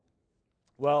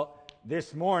Well,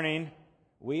 this morning,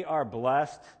 we are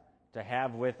blessed to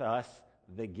have with us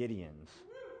the Gideons.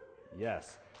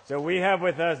 Yes. So we have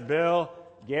with us Bill,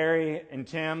 Gary, and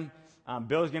Tim.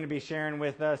 Bill's going to be sharing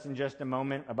with us in just a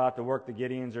moment about the work the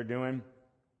Gideons are doing.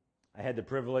 I had the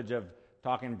privilege of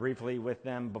talking briefly with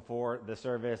them before the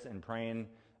service and praying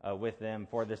with them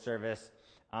for the service.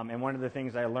 And one of the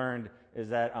things I learned is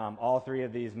that all three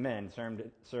of these men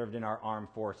served in our armed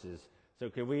forces. So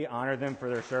could we honor them for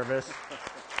their service?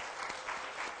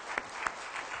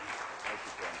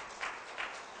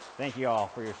 Thank you all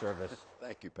for your service.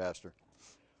 Thank you, Pastor.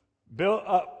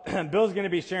 Bill's going to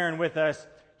be sharing with us.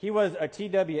 He was a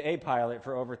TWA pilot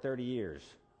for over 30 years.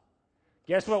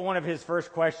 Guess what one of his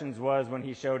first questions was when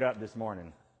he showed up this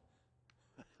morning?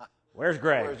 Where's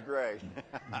Greg? Where's Greg?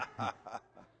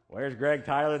 Where's Greg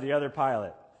Tyler, the other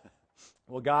pilot?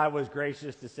 Well, God was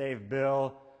gracious to save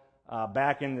Bill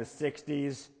back in the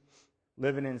 60s,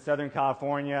 living in Southern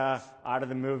California, out of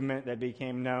the movement that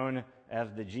became known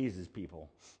as the Jesus People.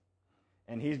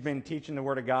 And he's been teaching the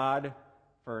Word of God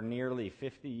for nearly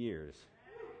 50 years.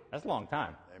 That's a long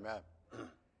time. Amen.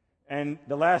 And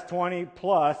the last 20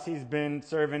 plus, he's been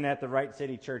serving at the Wright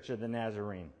City Church of the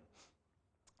Nazarene.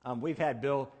 We've had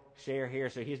Bill share here,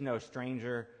 so he's no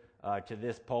stranger to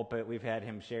this pulpit. We've had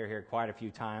him share here quite a few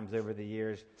times over the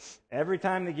years. Every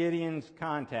time the Gideons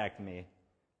contact me,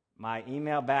 my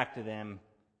email back to them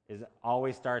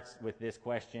always starts with this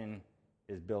question: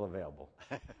 is Bill available?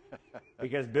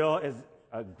 Because Bill is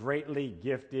a greatly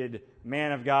gifted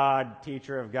man of God,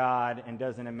 teacher of God, and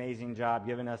does an amazing job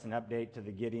giving us an update to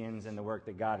the Gideons and the work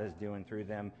that God is doing through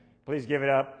them. Please give it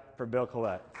up for Bill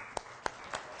Collette.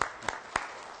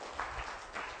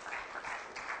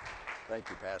 Thank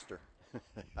you, Pastor.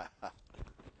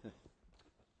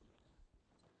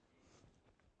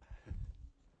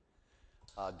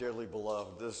 Dearly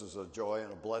beloved, this is a joy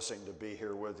and a blessing to be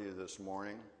here with you this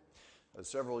morning.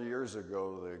 Several years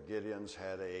ago, the Gideons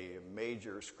had a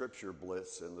major scripture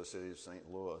blitz in the city of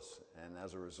St. Louis, and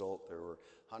as a result, there were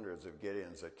hundreds of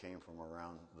Gideons that came from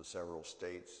around the several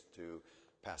states to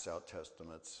pass out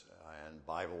testaments and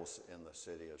Bibles in the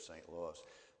city of St. Louis.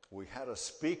 We had a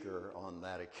speaker on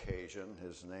that occasion.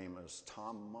 His name is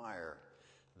Tom Meyer,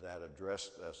 that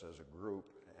addressed us as a group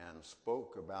and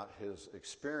spoke about his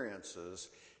experiences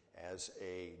as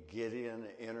a Gideon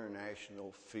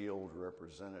International Field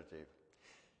Representative.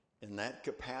 In that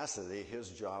capacity,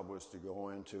 his job was to go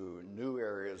into new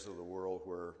areas of the world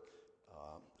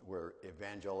where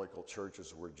evangelical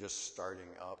churches were just starting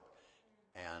up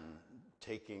and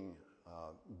taking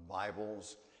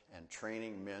Bibles and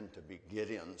training men to be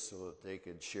Gideons so that they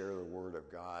could share the Word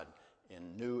of God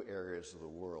in new areas of the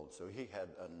world. So he had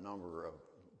a number of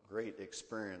great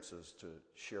experiences to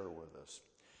share with us.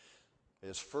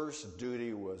 His first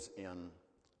duty was in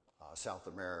South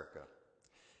America.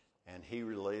 And he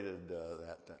related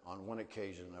that on one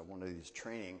occasion at one of these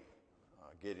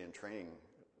Gideon training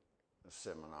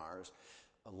seminars,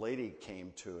 a lady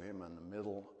came to him in the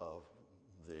middle of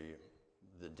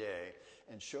the day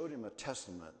and showed him a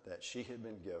testament that she had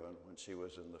been given when she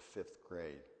was in the 5th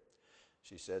grade.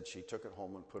 She said she took it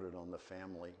home and put it on the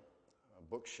family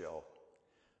bookshelf.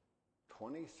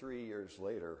 23 years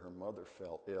later, her mother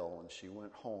fell ill, and she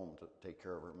went home to take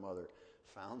care of her mother,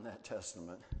 found that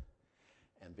testament,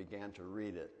 and began to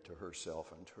read it to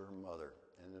herself and to her mother.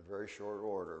 And in a very short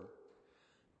order,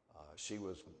 she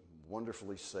was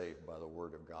wonderfully saved by the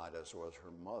Word of God, as was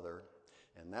her mother.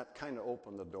 And that kind of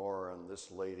opened the door, and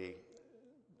this lady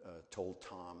told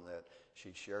Tom that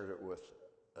she shared it with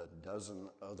a dozen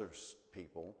other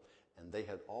people, and they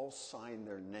had all signed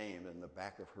their name in the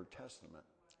back of her testament.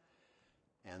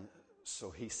 And so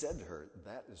he said to her,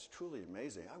 "That is truly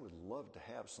amazing. I would love to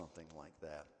have something like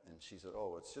that." And she said,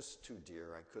 "Oh, it's just too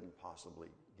dear. I couldn't possibly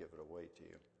give it away to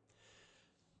you."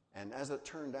 And as it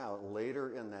turned out,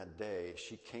 later in that day,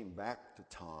 she came back to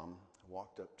Tom,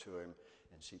 walked up to him,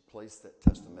 and she placed that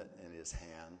testament in his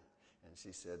hand, and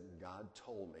she said, "God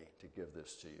told me to give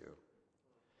this to you."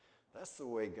 That's the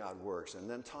way God works. And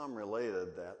then Tom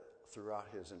related that throughout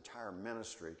his entire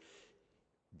ministry,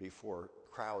 before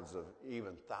crowds of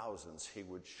even thousands, he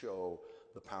would show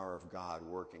the power of God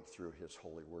working through his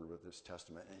holy word with his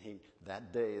testament. And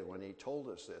that day when he told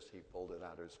us this, he pulled it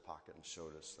out of his pocket and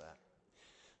showed us that.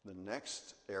 The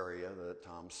next area that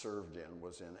Tom served in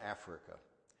was in Africa.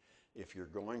 If you're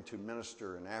going to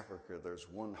minister in Africa, there's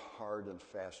one hard and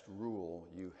fast rule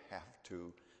you have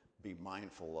to be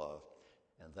mindful of,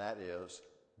 and that is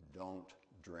don't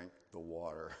drink the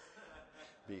water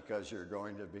because you're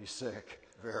going to be sick,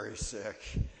 very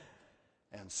sick.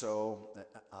 And so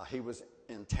he was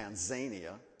in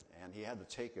Tanzania, and he had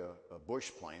to take a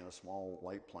bush plane, a small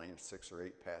light plane, 6 or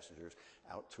 8 passengers,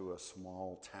 out to a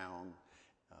small town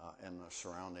in the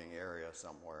surrounding area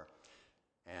somewhere.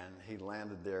 And he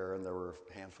landed there, and there were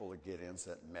a handful of Gideons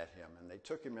that met him, and they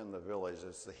took him in the village.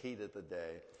 It's the heat of the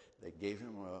day. They gave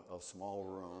him a small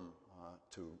room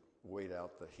to wait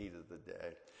out the heat of the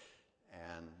day.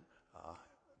 And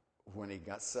when he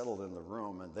got settled in the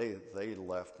room, and they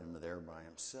left him there by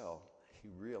himself, he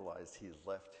realized he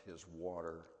left his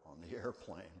water on the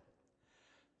airplane.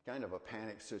 Kind of a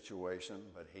panic situation,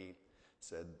 but he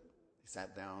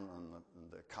sat down on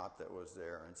the cot that was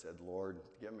there and said, Lord,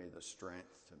 give me the strength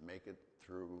to make it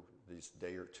through this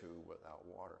day or two without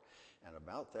water. And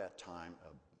about that time,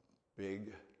 a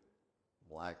big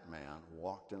black man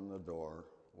walked in the door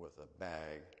with a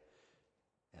bag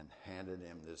and handed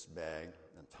him this bag.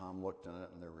 And Tom looked in it,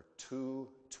 and there were 2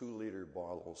 2-liter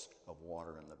bottles of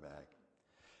water in the bag.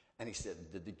 And he said,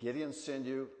 did the Gideons send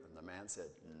you? And the man said,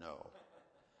 no.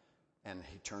 And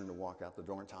he turned to walk out the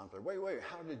door, and Tom said, wait,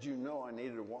 how did you know I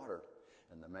needed water?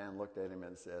 And the man looked at him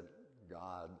and said,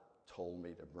 God told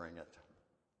me to bring it.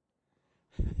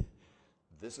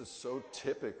 This is so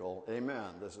typical,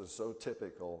 amen, this is so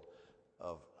typical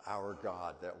of our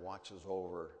God that watches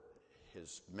over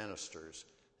his ministers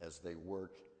as they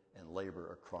work and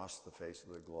labor across the face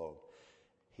of the globe.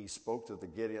 He spoke to the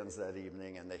Gideons that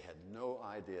evening, and they had no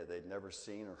idea. They'd never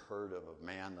seen or heard of a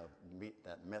man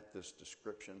that met this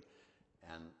description.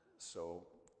 And so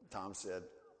Tom said,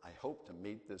 I hope to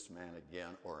meet this man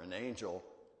again, or an angel,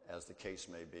 as the case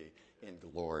may be, in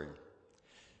glory.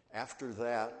 After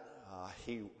that,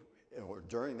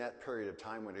 during that period of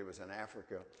time when he was in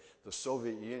Africa, the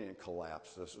Soviet Union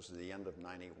collapsed. This was the end of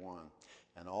 91.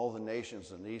 And all the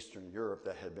nations in Eastern Europe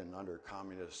that had been under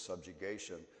communist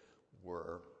subjugation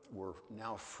were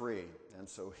now free. And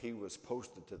so he was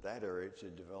posted to that area to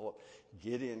develop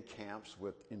Gideon camps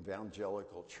with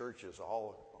evangelical churches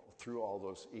all through all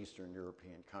those Eastern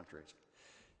European countries.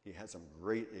 He had some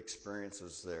great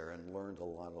experiences there and learned a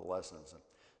lot of lessons. And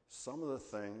some of the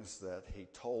things that he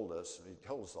told us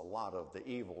a lot of the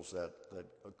evils that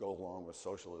go along with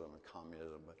socialism and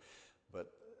communism, but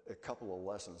a couple of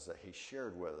lessons that he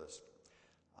shared with us.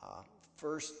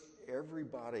 First,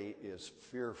 everybody is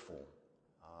fearful.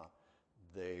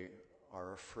 They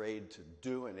are afraid to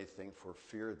do anything for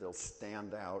fear they'll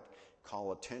stand out,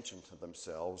 call attention to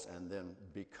themselves, and then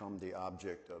become the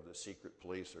object of the secret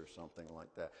police or something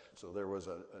like that. So there was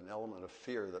an element of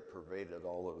fear that pervaded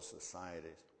all those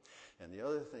societies. And the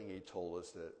other thing he told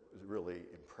us that really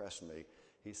impressed me,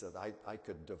 he said, I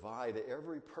could divide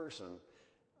every person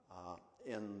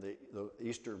in the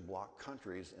Eastern Bloc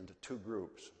countries into 2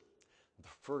 groups. The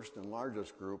first and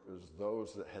largest group is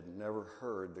those that had never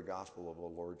heard the gospel of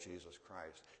the Lord Jesus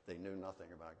Christ. They knew nothing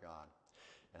about God.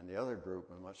 And the other group,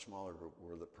 a much smaller group,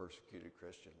 were the persecuted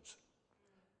Christians.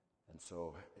 And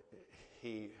so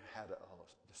he had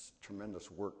this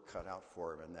tremendous work cut out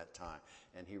for him in that time.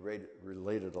 And he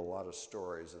related a lot of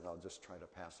stories, and I'll just try to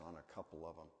pass on a couple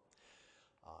of them.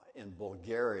 In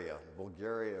Bulgaria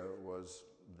was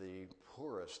the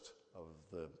poorest of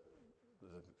the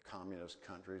communist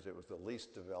countries. It was the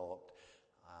least developed,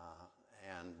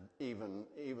 and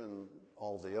even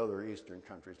all the other Eastern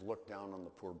countries looked down on the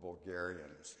poor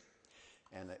Bulgarians.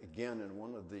 And again, in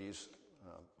one of these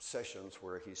sessions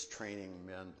where he's training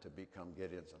men to become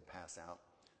Gideons and pass out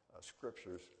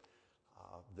scriptures,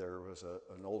 there was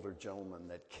an older gentleman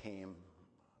that came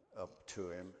up to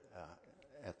him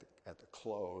at the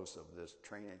close of this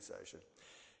training session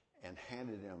and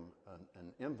handed him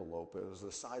an envelope. It was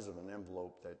the size of an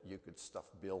envelope that you could stuff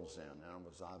bills in, and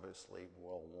it was obviously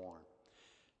well worn.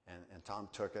 And Tom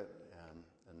took it,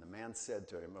 and the man said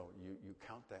to him, you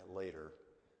count that later.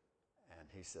 And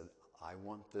he said, I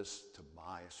want this to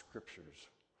buy scriptures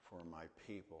for my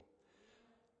people,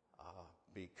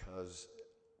 because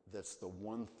that's the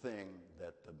one thing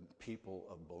that the people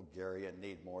of Bulgaria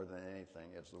need more than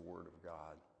anything is the Word of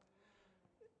God.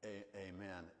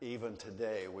 Amen. Even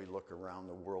today, we look around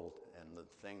the world, and the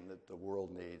thing that the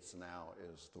world needs now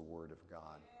is the Word of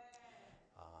God.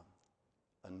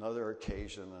 Another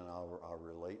occasion, and I'll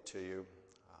relate to you,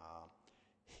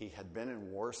 he had been in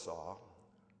Warsaw,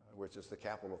 which is the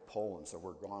capital of Poland, so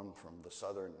we're gone from the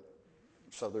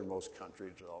southernmost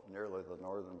country to nearly the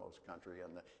northernmost country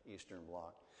in the Eastern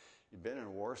Bloc. He'd been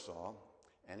in Warsaw,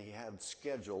 and he had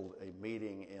scheduled a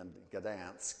meeting in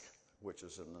Gdansk, which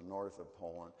is in the north of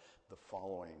Poland, the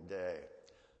following day.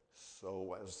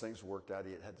 So as things worked out,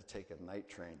 he had to take a night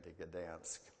train to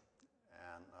Gdansk.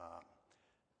 And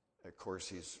of course,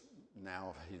 he's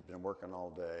been working all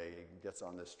day. He gets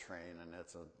on this train, and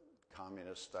it's a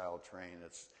communist-style train.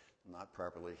 It's not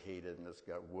properly heated, and it's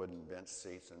got wooden bench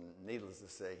seats. And needless to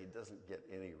say, he doesn't get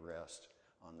any rest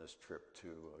on this trip to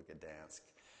Gdansk.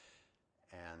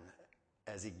 And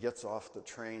as he gets off the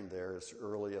train there, it's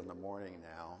early in the morning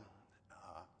now.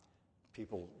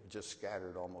 People just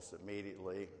scattered almost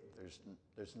immediately.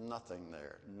 There's nothing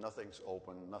there. Nothing's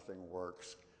open. Nothing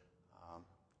works.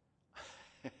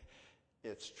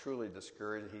 It's truly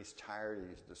discouraged. He's tired.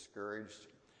 He's discouraged.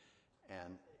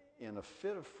 And in a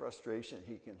fit of frustration,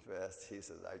 he confessed. He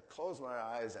says, I closed my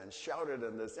eyes and shouted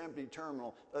in this empty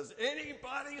terminal, does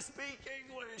anybody speak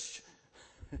English?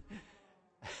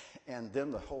 And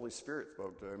then the Holy Spirit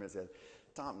spoke to him and said,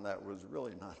 Tom, that was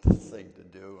really not the thing to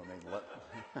do. I mean,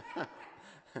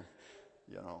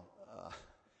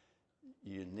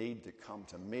 you need to come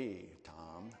to me,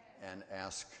 Tom, and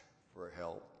ask for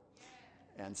help.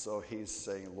 And so he's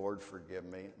saying, Lord, forgive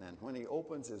me. And when he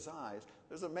opens his eyes,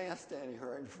 there's a man standing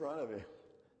right in front of him.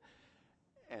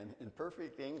 And in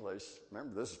perfect English,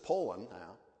 remember, this is Poland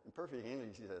now. In perfect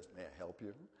English, he says, may I help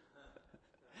you?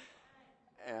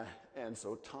 And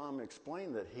so Tom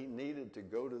explained that he needed to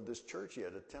go to this church. He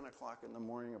had a 10 o'clock in the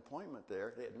morning appointment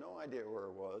there. They had no idea where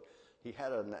it was. He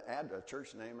had a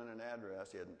church name and an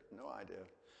address. He had no idea.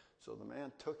 So the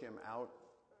man took him out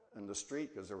in the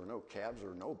street because there were no cabs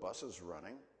or no buses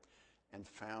running, and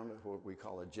found what we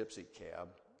call a gypsy cab.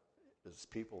 It's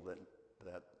people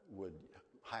that would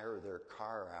hire their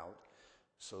car out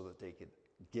so that they could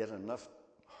get enough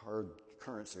hard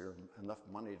currency or enough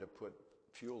money to put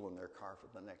fuel in their car for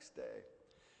the next day.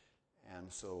 And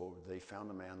so they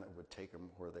found a man that would take them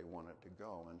where they wanted to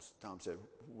go. And Tom said,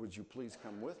 would you please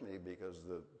come with me, because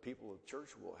the people at church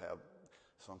will have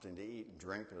something to eat and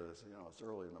drink. It's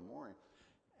early in the morning.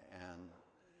 And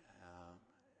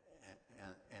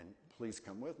please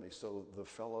come with me. So the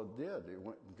fellow did. He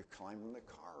went and climbed in the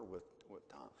car with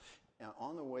Tom. And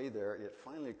on the way there, it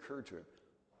finally occurred to him,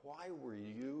 why were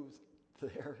you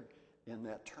there in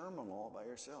that terminal all by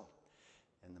yourself?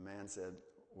 And the man said,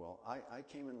 well, I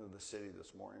came into the city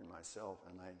this morning myself,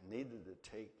 and I needed to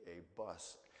take a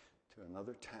bus to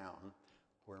another town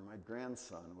where my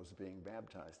grandson was being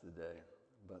baptized today.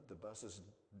 But the buses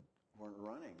weren't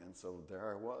running, and so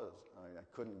there I was. I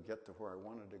couldn't get to where I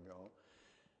wanted to go.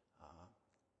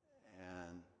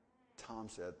 And Tom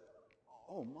said,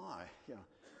 oh my,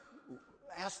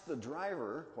 ask the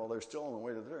driver, while they're still on the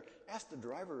way to there, ask the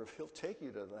driver if he'll take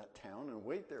you to that town and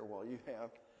wait there while you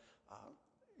have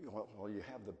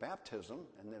the baptism,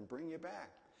 and then bring you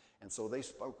back. And so they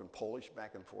spoke in Polish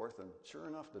back and forth, and sure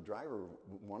enough, the driver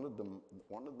wanted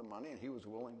the money, and he was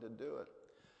willing to do it.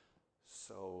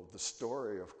 So the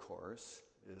story, of course,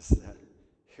 is that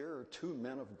here are two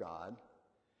men of God.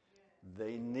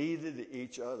 They needed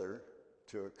each other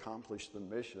to accomplish the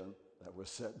mission that was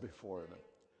set before them.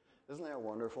 Isn't that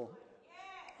wonderful?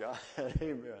 God,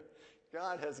 amen.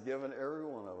 God has given every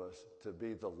one of us to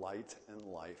be the light and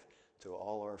life to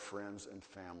all our friends and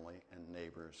family and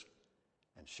neighbors,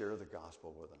 and share the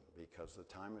gospel with them, because the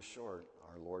time is short.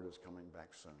 Our Lord is coming back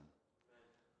soon.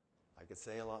 I could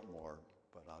say a lot more,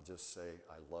 but I'll just say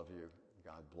I love you.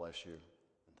 God bless you.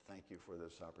 And thank you for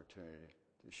this opportunity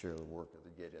to share the work of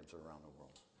the Gideons around the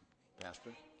world.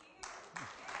 Pastor?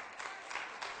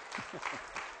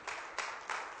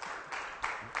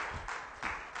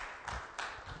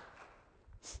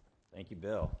 Thank you,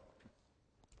 Bill.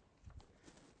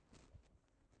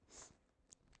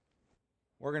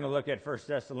 We're going to look at 1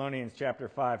 Thessalonians chapter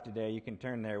 5 today. You can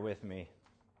turn there with me.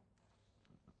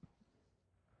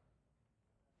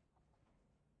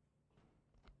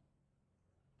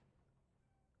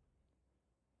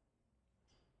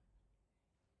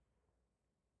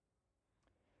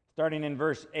 Starting in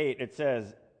verse 8, it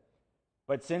says,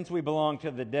 but since we belong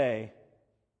to the day,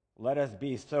 let us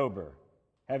be sober,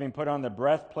 having put on the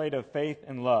breastplate of faith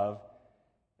and love,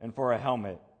 and for a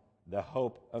helmet, the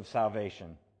hope of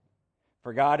salvation.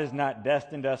 For God has not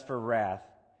destined us for wrath,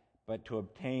 but to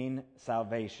obtain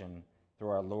salvation through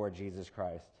our Lord Jesus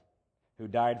Christ, who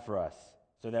died for us,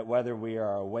 so that whether we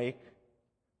are awake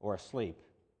or asleep,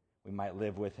 we might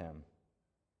live with him.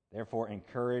 Therefore,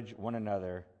 encourage one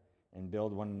another and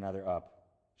build one another up,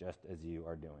 just as you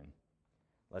are doing.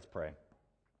 Let's pray.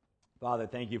 Father,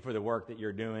 thank you for the work that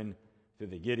you're doing through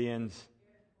the Gideons.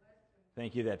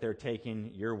 Thank you that they're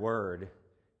taking your word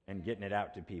and getting it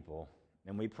out to people.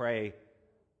 And we pray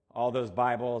all those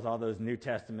Bibles, all those New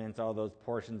Testaments, all those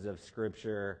portions of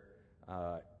Scripture,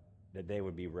 that they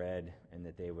would be read and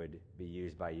that they would be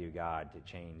used by you, God, to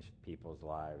change people's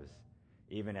lives.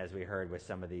 Even as we heard with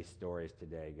some of these stories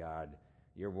today, God,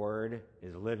 your word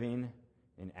is living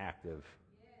and active,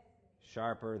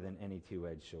 sharper than any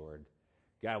two-edged sword.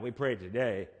 God, we pray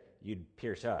today you'd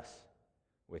pierce us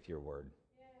with your word.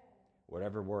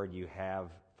 Whatever word you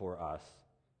have for us,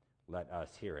 let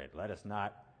us hear it. Let us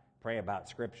not pray about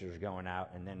scriptures going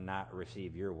out and then not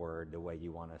receive your word the way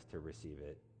you want us to receive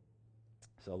it.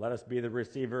 So let us be the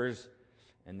receivers,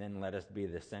 and then let us be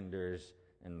the senders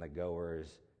and the goers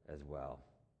as well.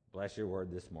 Bless your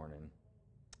word this morning,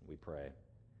 we pray.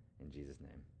 In Jesus'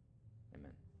 name,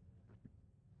 amen.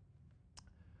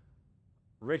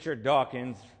 Richard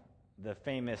Dawkins, the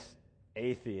famous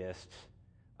atheist,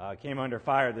 came under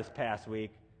fire this past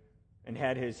week and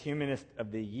had his Humanist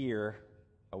of the Year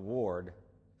award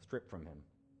stripped from him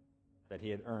that he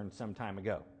had earned some time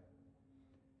ago.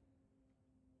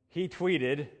 He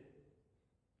tweeted,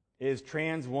 "Is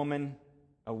trans woman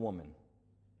a woman?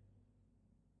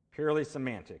 Purely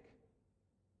semantic.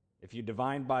 If you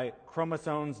divine by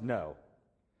chromosomes, no.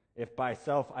 If by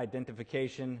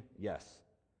self-identification, yes.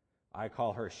 I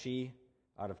call her she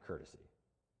out of courtesy."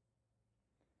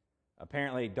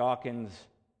 Apparently, Dawkins'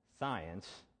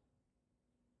 science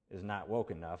is not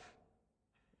woke enough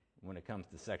when it comes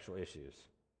to sexual issues.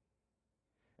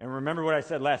 And remember what I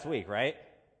said last week, right?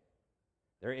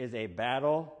 There is a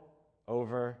battle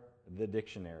over the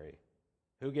dictionary.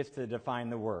 Who gets to define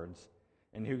the words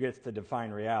and who gets to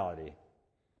define reality?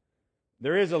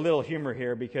 There is a little humor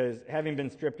here because having been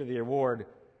stripped of the award,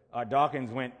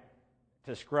 Dawkins went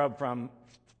to scrub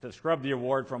the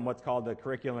award from what's called the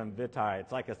curriculum vitae.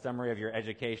 It's like a summary of your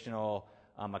educational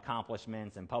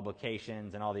accomplishments and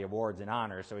publications and all the awards and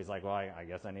honors. So he's like, well, I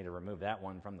guess I need to remove that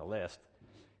one from the list.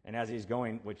 And as he's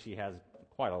going, which he has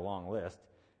quite a long list,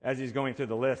 as he's going through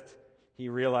the list, he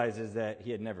realizes that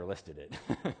he had never listed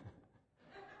it.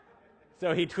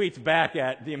 So he tweets back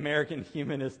at the American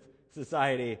Humanist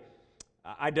Society,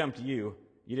 "I dumped you.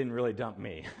 You didn't really dump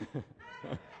me."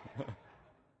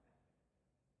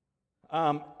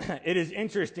 It is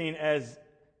interesting as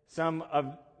some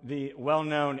of the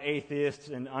well-known atheists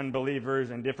and unbelievers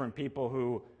and different people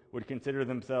who would consider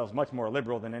themselves much more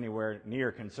liberal than anywhere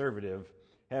near conservative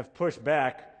have pushed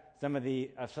back some of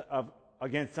the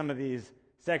against some of these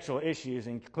sexual issues,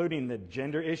 including the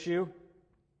gender issue,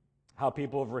 how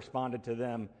people have responded to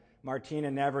them. Martina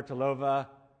Navratilova,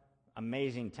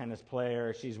 amazing tennis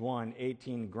player. She's won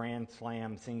 18 Grand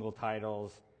Slam single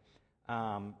titles.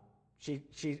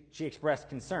 She expressed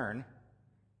concern,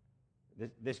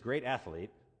 this great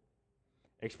athlete,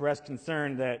 expressed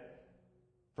concern that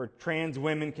for trans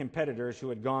women competitors who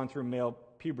had gone through male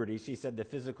puberty, she said the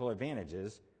physical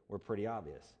advantages were pretty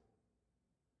obvious.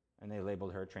 And they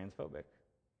labeled her transphobic.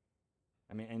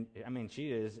 I mean,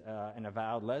 she is an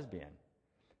avowed lesbian.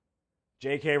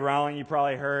 J.K. Rowling, you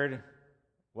probably heard.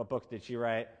 What books did she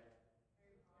write?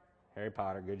 Harry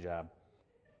Potter, good job.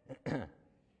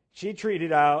 She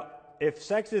tweeted out, "If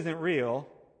sex isn't real,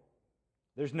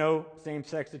 there's no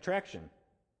same-sex attraction."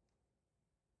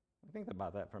 Think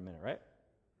about that for a minute, right?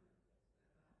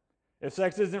 If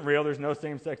sex isn't real, there's no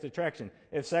same-sex attraction.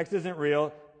 If sex isn't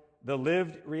real, the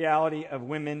lived reality of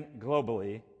women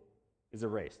globally is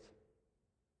erased.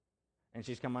 And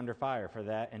she's come under fire for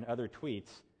that and other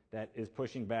tweets that is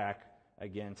pushing back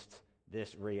against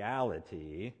this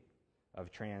reality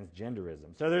of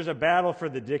transgenderism. So there's a battle for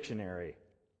the dictionary.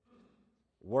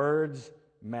 Words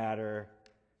matter.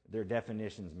 Their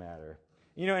definitions matter.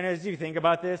 You know, and as you think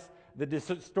about this, the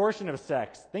distortion of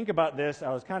sex, think about this.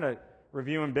 I was kind of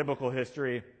reviewing biblical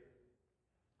history.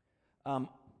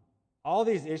 All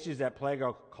these issues that plague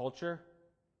our culture,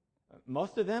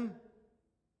 most of them,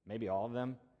 maybe all of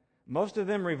them, most of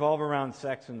them revolve around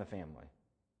sex and the family.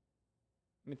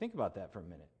 I mean, think about that for a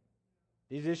minute.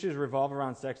 These issues revolve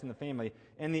around sex and the family.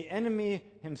 And the enemy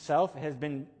himself has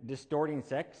been distorting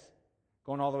sex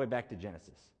going all the way back to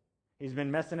Genesis. He's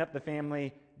been messing up the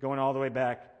family going all the way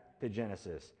back to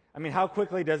Genesis. I mean, how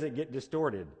quickly does it get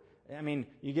distorted? I mean,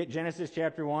 you get Genesis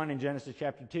chapter 1 and Genesis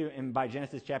chapter 2, and by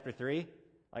Genesis chapter 3,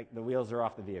 like the wheels are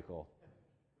off the vehicle.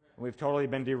 We've totally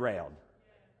been derailed.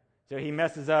 So he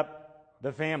messes up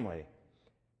the family.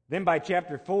 Then by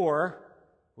chapter 4,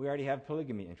 we already have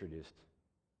polygamy introduced.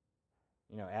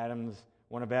 You know,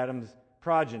 one of Adam's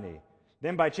progeny.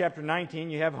 Then by chapter 19,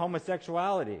 you have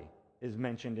homosexuality is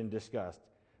mentioned and discussed.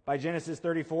 By Genesis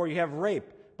 34, you have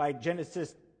rape. By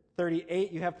Genesis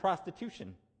 38, you have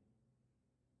prostitution.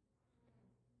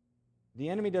 The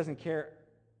enemy doesn't care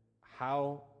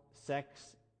how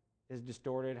sex is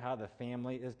distorted, how the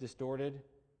family is distorted,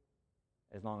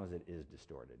 as long as it is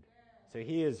distorted. So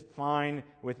he is fine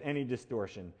with any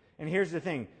distortion. And here's the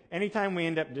thing. Anytime we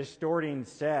end up distorting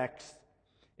sex,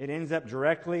 it ends up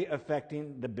directly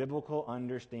affecting the biblical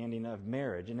understanding of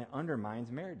marriage, and it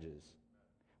undermines marriages.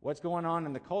 What's going on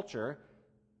in the culture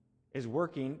is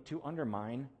working to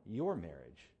undermine your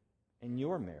marriage and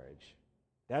your marriage.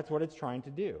 That's what it's trying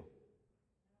to do.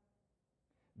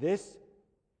 This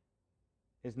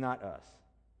is not us.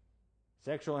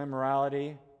 Sexual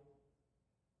immorality,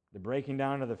 the breaking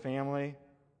down of the family,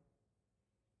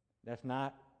 that's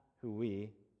not who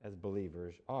we as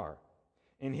believers are.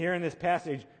 And here in this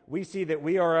passage, we see that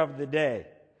we are of the day.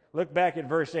 Look back at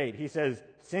verse 8. He says,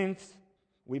 since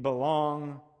we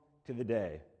belong to the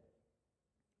day.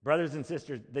 Brothers and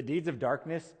sisters, the deeds of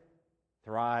darkness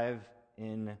thrive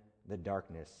in the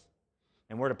darkness.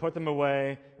 And we're to put them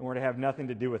away, and we're to have nothing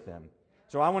to do with them.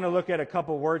 So I want to look at a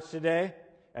couple words today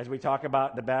as we talk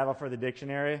about the battle for the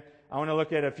dictionary. I want to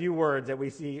look at a few words that we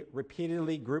see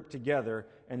repeatedly grouped together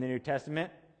in the New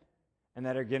Testament and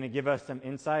that are going to give us some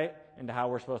insight into how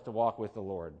we're supposed to walk with the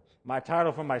Lord. My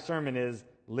title for my sermon is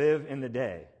Live in the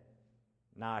Day,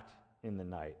 Not in the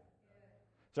Night.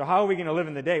 So how are we going to live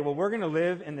in the day? Well, we're going to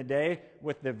live in the day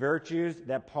with the virtues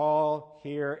that Paul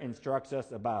here instructs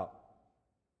us about.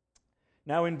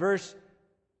 Now in verse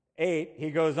 8, he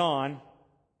goes on,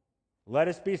 let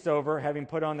us be sober, having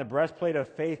put on the breastplate of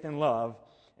faith and love,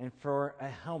 and for a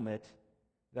helmet,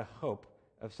 the hope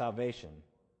of salvation.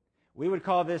 We would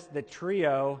call this the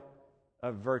trio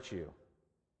of virtue.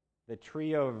 The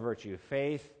trio of virtue,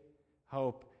 faith,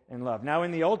 hope, and love. Now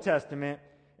in the Old Testament,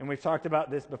 and we've talked about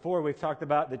this before, we've talked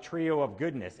about the trio of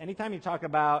goodness. Anytime you talk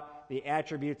about the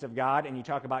attributes of God and you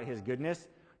talk about His goodness,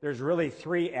 there's really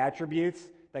three attributes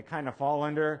that kind of fall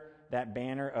under that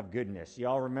banner of goodness. You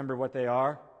all remember what they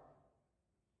are?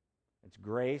 It's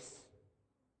grace,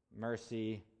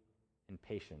 mercy, and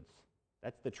patience.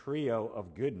 That's the trio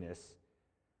of goodness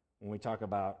when we talk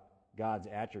about God's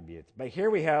attributes. But here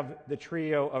we have the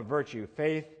trio of virtue,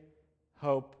 faith,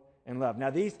 hope, and love. Now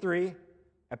these three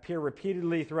appear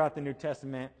repeatedly throughout the New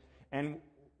Testament, and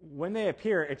when they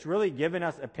appear, it's really given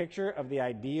us a picture of the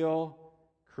ideal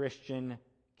Christian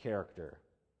character.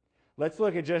 Let's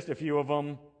look at just a few of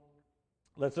them.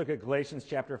 Let's look at Galatians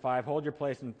chapter 5. Hold your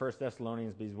place in 1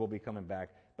 Thessalonians because we'll be coming back.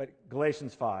 But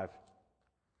Galatians 5.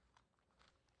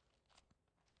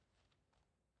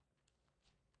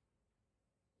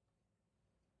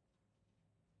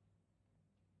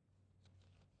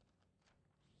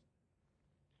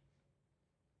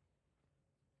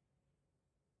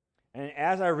 And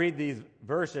as I read these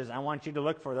verses, I want you to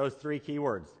look for those three key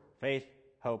words: faith,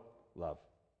 hope, love.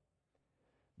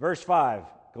 Verse 5,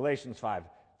 Galatians 5.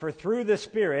 For through the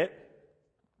Spirit,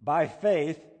 by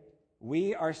faith,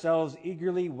 we ourselves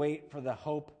eagerly wait for the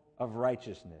hope of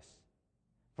righteousness.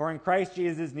 For in Christ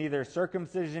Jesus neither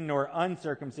circumcision nor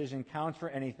uncircumcision counts for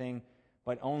anything,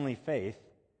 but only faith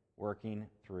working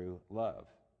through love.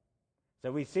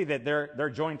 So we see that they're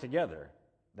joined together.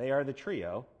 They are the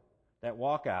trio that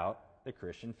walk out the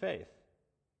Christian faith.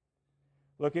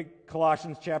 Look at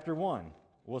Colossians chapter 1.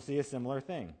 We'll see a similar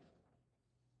thing.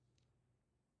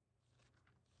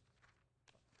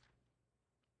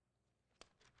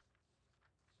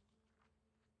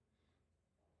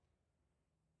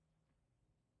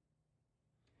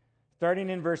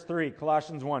 Starting in verse 3,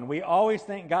 Colossians 1. We always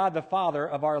thank God the Father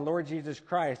of our Lord Jesus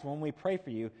Christ when we pray for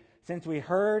you, since we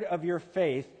heard of your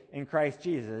faith in Christ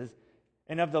Jesus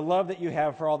and of the love that you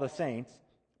have for all the saints,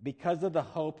 because of the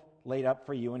hope laid up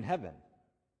for you in heaven.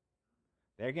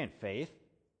 There again, faith,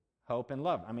 hope, and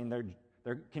love. I mean,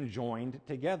 they're conjoined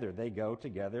together. They go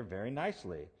together very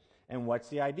nicely. And what's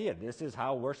the idea? This is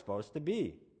how we're supposed to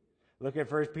be. Look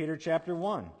at 1 Peter chapter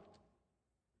 1.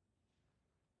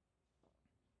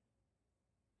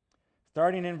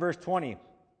 Starting in verse 20.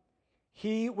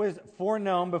 He was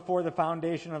foreknown before the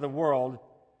foundation of the world,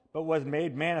 but was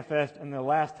made manifest in the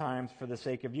last times for the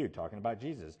sake of you, talking about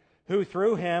Jesus, who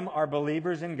through him are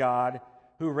believers in God,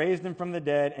 who raised him from the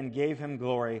dead and gave him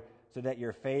glory, so that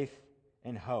your faith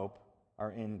and hope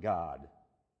are in God.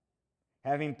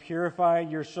 Having purified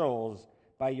your souls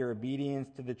by your obedience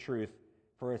to the truth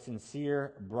for a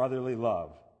sincere brotherly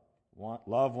love,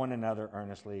 love one another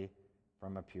earnestly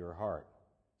from a pure heart.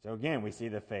 So again, we see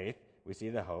the faith, we see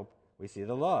the hope, we see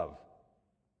the love.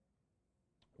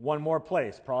 One more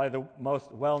place, probably the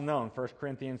most well-known, 1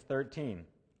 Corinthians 13.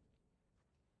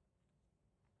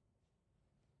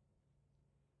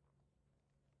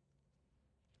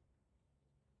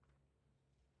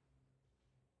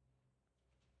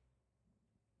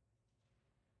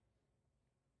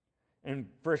 In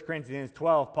 1 Corinthians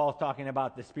 12, Paul's talking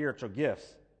about the spiritual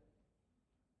gifts.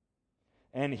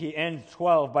 And he ends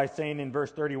 12 by saying in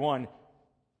verse 31,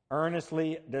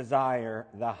 earnestly desire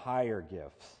the higher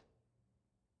gifts.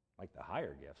 Like the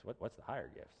higher gifts? What's the higher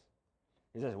gifts?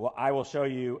 He says, well, I will show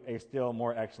you a still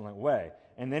more excellent way.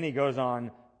 And then he goes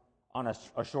on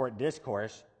a short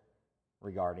discourse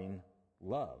regarding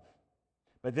love.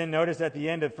 But then notice at the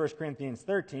end of 1 Corinthians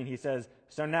 13, he says,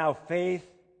 so now faith,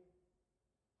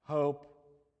 hope,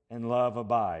 and love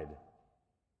abide.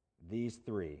 These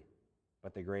three,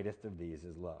 but the greatest of these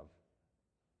is love.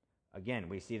 Again,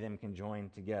 we see them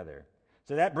conjoined together.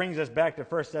 So that brings us back to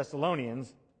 1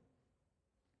 Thessalonians.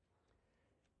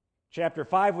 Chapter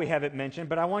 5, we have it mentioned,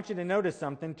 but I want you to notice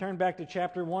something. Turn back to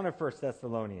chapter 1 of 1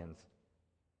 Thessalonians.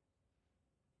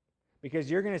 Because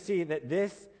you're going to see that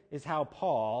this is how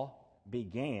Paul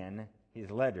began his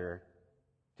letter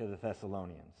to the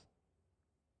Thessalonians.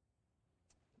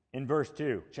 In verse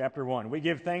 2, chapter 1, we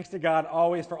give thanks to God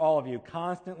always for all of you,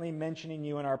 constantly mentioning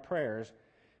you in our prayers,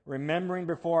 remembering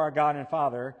before our God and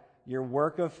Father your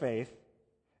work of faith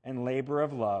and labor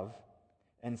of love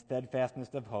and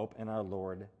steadfastness of hope in our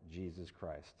Lord Jesus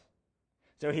Christ.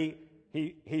 So he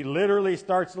literally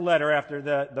starts the letter after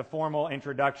the formal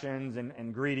introductions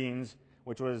and greetings,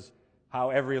 which was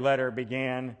how every letter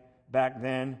began back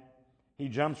then. He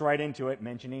jumps right into it,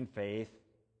 mentioning faith,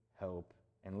 hope,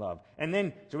 and love. And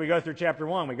then, so we go through chapter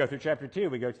 1, we go through chapter 2,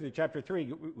 we go through chapter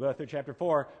 3, we go through chapter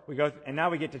 4, and now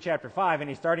we get to chapter 5, and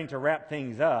he's starting to wrap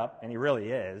things up, and he really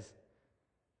is.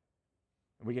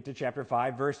 We get to chapter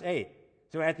 5, verse 8.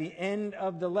 So at the end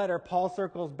of the letter, Paul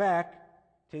circles back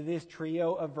to this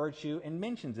trio of virtue and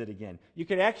mentions it again. You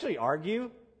could actually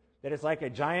argue that it's like a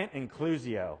giant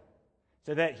inclusio,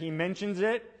 so that he mentions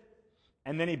it,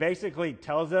 and then he basically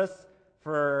tells us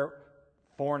for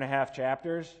 4.5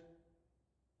 chapters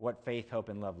what faith, hope,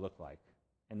 and love look like.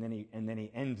 And then he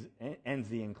ends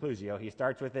the inclusio. He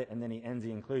starts with it, and then he ends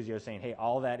the inclusio saying, hey,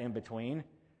 all that in between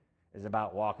is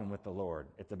about walking with the Lord.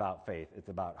 It's about faith. It's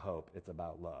about hope. It's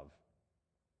about love.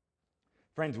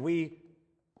 Friends, we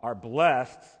are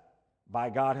blessed by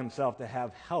God himself to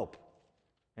have help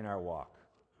in our walk.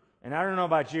 And I don't know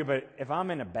about you, but if I'm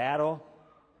in a battle,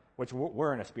 which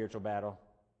we're in a spiritual battle,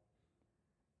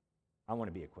 I want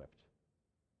to be equipped.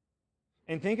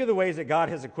 And think of the ways that God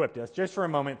has equipped us. Just for a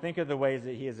moment, think of the ways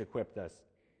that he has equipped us.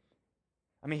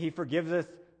 I mean, he forgives us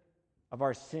of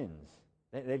our sins.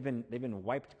 They've been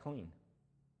wiped clean.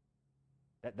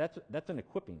 That's an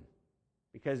equipping.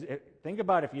 Because think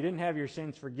about if you didn't have your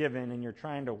sins forgiven and you're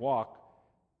trying to walk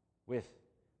with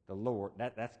the Lord,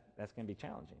 that's going to be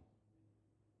challenging.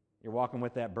 You're walking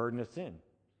with that burden of sin.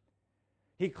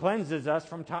 He cleanses us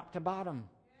from top to bottom.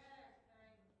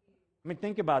 I mean,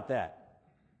 think about that.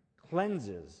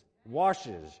 Cleanses,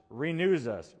 washes, renews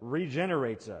us,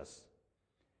 regenerates us.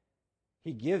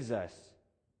 He gives us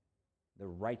the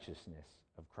righteousness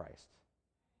of Christ.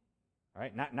 All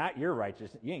right? Not your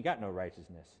righteousness. You ain't got no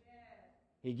righteousness.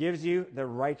 He gives you the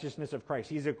righteousness of Christ.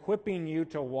 He's equipping you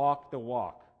to walk the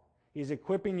walk. He's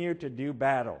equipping you to do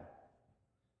battle.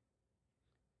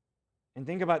 And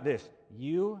think about this.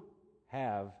 You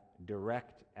have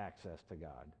direct access to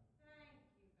God.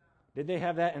 Did they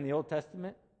have that in the Old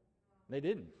Testament? They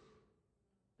didn't.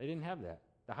 They didn't have that.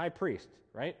 The high priest,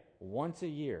 right? Once a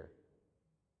year,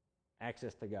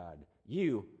 access to God.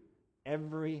 You,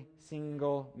 every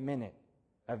single minute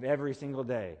of every single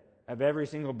day, of every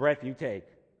single breath you take,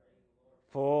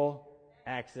 full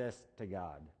access to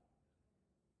God.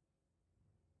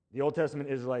 The Old Testament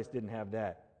Israelites didn't have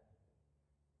that.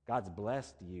 God's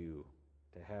blessed you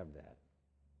to have that.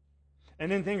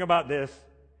 And then think about this.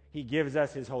 He gives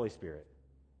us his Holy Spirit.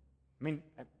 I mean,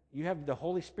 you have the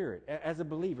Holy Spirit. As a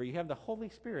believer, you have the Holy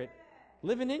Spirit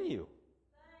living in you.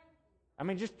 I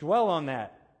mean, just dwell on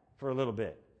that for a little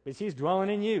bit. Because he's dwelling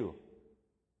in you.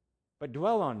 But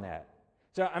dwell on that.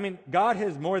 So, I mean, God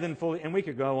has more than fully, and we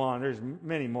could go on, there's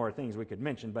many more things we could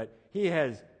mention, but he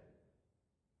has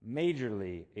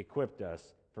majorly equipped us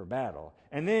for battle.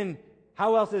 And then,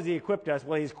 how else has he equipped us?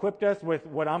 Well, he's equipped us with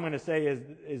what I'm going to say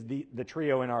is the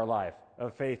trio in our life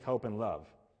of faith, hope, and love.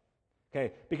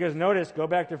 Okay, because notice, go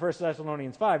back to 1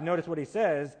 Thessalonians 5, notice what he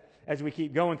says as we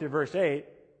keep going through verse 8.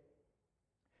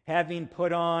 Having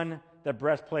put on the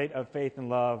breastplate of faith and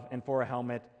love, and for a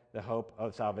helmet, the hope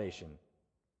of salvation.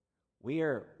 We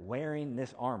are wearing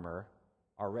this armor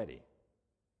already.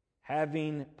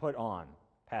 Having put on,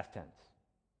 past tense.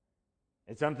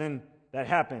 It's something that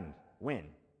happened. When?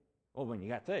 Well, when you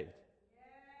got saved.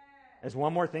 There's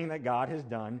one more thing that God has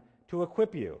done to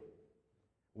equip you.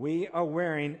 We are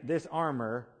wearing this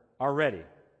armor already.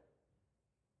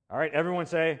 All right, everyone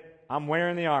say, I'm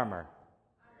wearing the armor.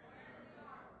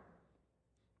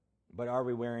 But are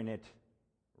we wearing it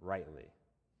rightly?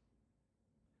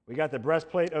 We got the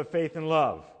breastplate of faith and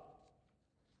love.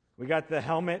 We got the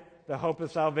helmet, the hope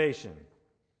of salvation.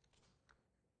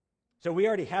 So we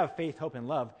already have faith, hope, and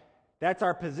love. That's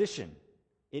our position.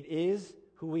 It is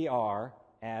who we are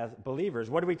as believers.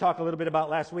 What did we talk a little bit about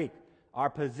last week? Our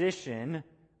position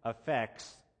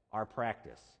affects our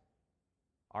practice.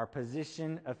 Our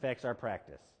position affects our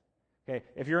practice. Okay,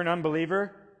 if you're an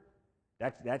unbeliever,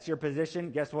 that's your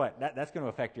position. Guess what? That's going to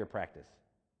affect your practice,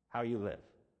 how you live.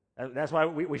 That's why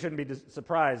we shouldn't be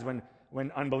surprised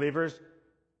when unbelievers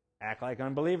act like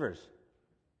unbelievers.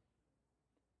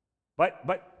 But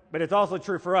it's also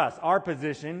true for us. Our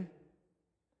position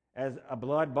as a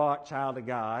blood-bought child of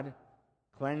God,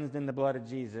 cleansed in the blood of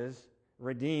Jesus,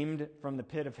 redeemed from the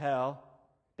pit of hell,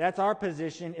 that's our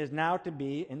position, is now to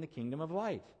be in the kingdom of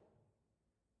light.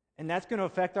 And that's going to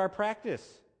affect our practice.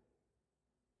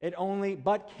 It only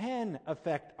but can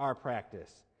affect our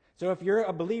practice. So if you're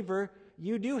a believer,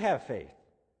 you do have faith,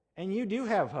 and you do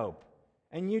have hope,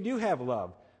 and you do have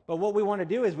love. But what we want to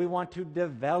do is we want to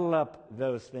develop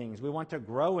those things. We want to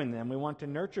grow in them. We want to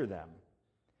nurture them.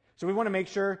 So we want to make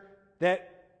sure that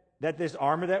this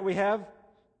armor that we have,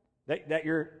 that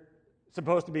you're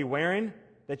supposed to be wearing,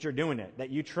 that you're doing it, that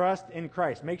you trust in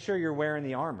Christ. Make sure you're wearing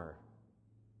the armor.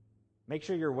 Make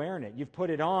sure you're wearing it. You've put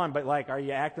it on, but are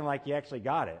you acting like you actually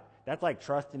got it? That's like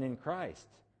trusting in Christ,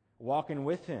 walking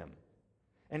with Him.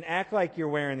 And act like you're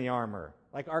wearing the armor.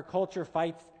 Like our culture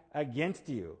fights against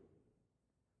you.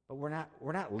 But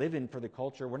we're not living for the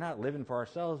culture. We're not living for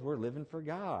ourselves. We're living for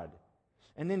God.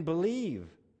 And then believe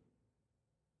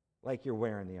like you're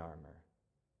wearing the armor.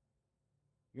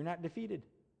 You're not defeated.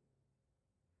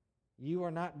 You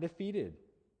are not defeated.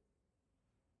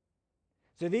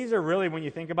 So these are really, when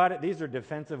you think about it, these are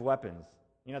defensive weapons.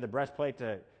 You know, the breastplate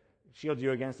to shield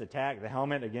you against attack, the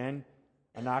helmet, again,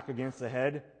 a knock against the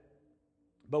head.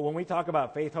 But when we talk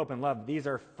about faith, hope, and love, these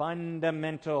are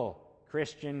fundamental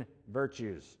Christian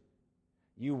virtues.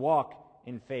 You walk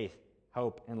in faith,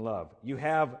 hope, and love. You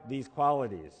have these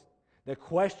qualities. The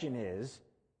question is,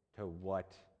 to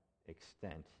what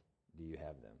extent do you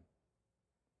have them?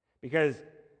 Because,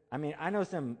 I know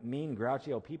some mean,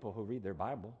 grouchy old people who read their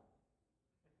Bible.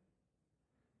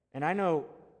 And I know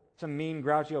some mean,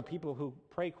 grouchy old people who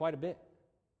pray quite a bit.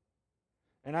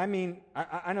 And I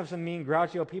know some mean,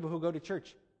 grouchy old people who go to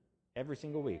church every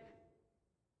single week.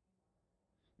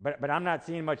 But I'm not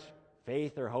seeing much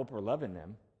faith or hope or love in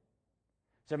them.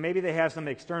 So maybe they have some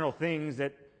external things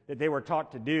that they were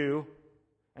taught to do,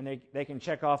 and they can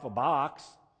check off a box.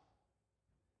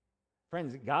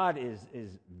 Friends, God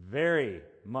is very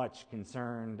much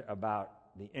concerned about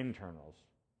the internals.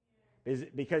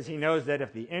 Because He knows that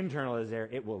if the internal is there,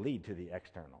 it will lead to the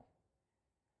external.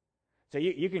 So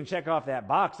you can check off that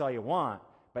box all you want,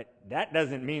 but that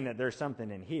doesn't mean that there's something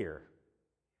in here.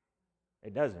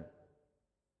 It doesn't.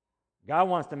 God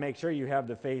wants to make sure you have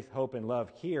the faith, hope, and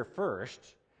love here first,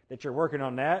 that you're working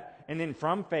on that, and then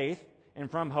from faith and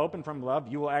from hope and from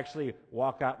love, you will actually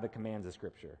walk out the commands of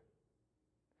Scripture.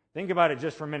 Think about it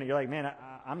just for a minute. You're like, man,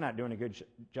 I'm not doing a good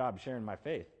job sharing my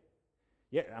faith.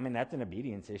 Yeah, that's an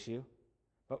obedience issue.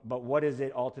 But what is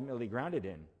it ultimately grounded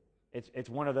in? It's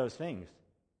one of those things.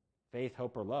 Faith,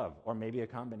 hope, or love, or maybe a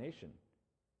combination.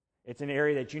 It's an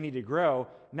area that you need to grow.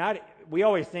 We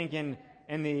always think in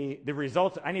the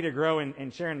results, I need to grow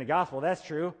in sharing the gospel. That's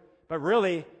true. But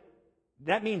really,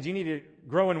 that means you need to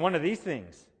grow in one of these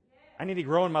things. I need to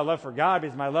grow in my love for God,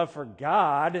 because my love for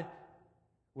God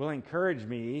will encourage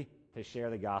me to share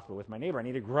the gospel with my neighbor. I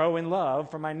need to grow in love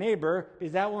for my neighbor,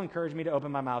 because that will encourage me to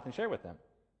open my mouth and share with them.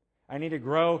 I need to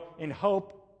grow in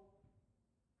hope,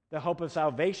 the hope of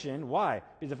salvation. Why?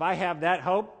 Because if I have that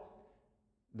hope,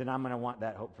 then I'm going to want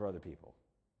that hope for other people.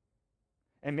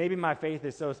 And maybe my faith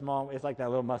is so small, it's like that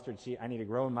little mustard seed. I need to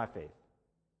grow in my faith.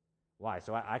 Why?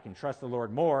 So I can trust the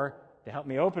Lord more to help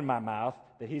me open my mouth,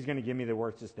 that He's going to give me the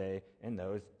words to stay in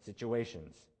those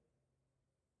situations.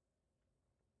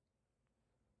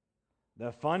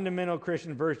 The fundamental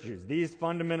Christian virtues, these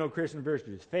fundamental Christian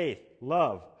virtues, faith,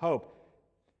 love, hope,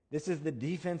 this is the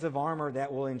defensive armor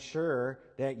that will ensure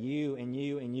that you and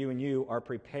you and you and you are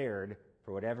prepared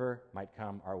for whatever might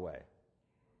come our way.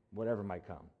 Whatever might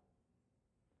come.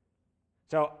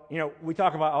 So, we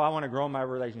talk about, I want to grow in my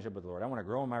relationship with the Lord. I want to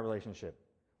grow in my relationship.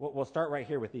 We'll start right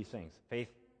here with these things. Faith,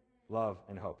 love,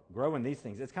 and hope. Grow in these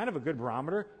things. It's kind of a good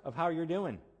barometer of how you're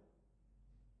doing.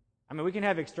 We can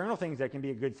have external things that can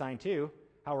be a good sign too,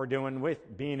 how we're doing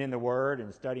with being in the Word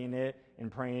and studying it and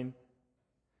praying.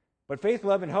 But faith,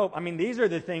 love, and hope, these are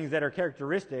the things that are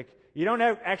characteristic. You don't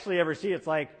actually ever see it's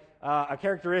like a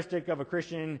characteristic of a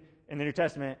Christian in the New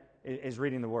Testament is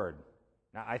reading the Word.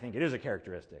 Now, I think it is a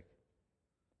characteristic.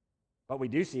 But we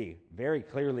do see very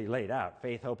clearly laid out,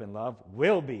 faith, hope, and love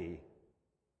will be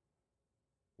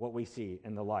what we see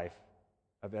in the life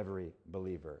of every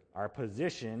believer. Our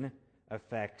position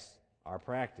affects our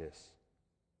practice.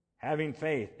 Having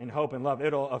faith and hope and love,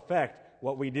 it'll affect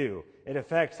what we do. It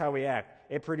affects how we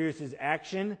act. It produces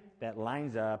action that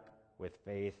lines up with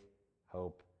faith,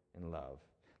 hope, and love.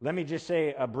 Let me just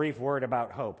say a brief word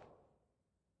about hope.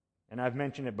 And I've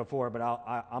mentioned it before, but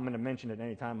I'm going to mention it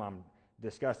anytime I'm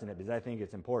discussing it because I think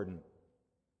it's important.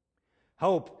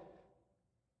 Hope,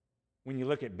 when you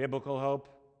look at biblical hope,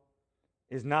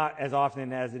 is not as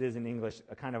often as it is in English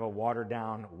a kind of a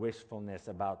watered-down wishfulness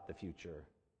about the future.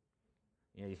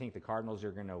 You know, you think the Cardinals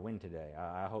are going to win today.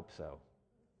 I hope so.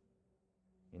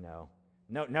 You know,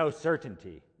 no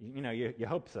certainty. You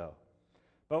hope so.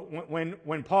 But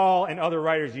when Paul and other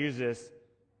writers use this,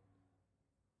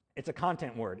 it's a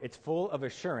content word. It's full of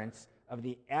assurance of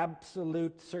the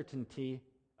absolute certainty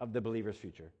of the believer's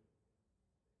future.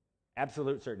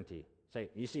 Absolute certainty. Say,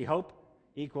 you see, hope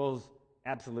equals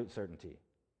absolute certainty.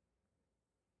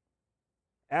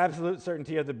 Absolute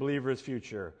certainty of the believer's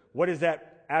future. What is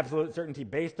that absolute certainty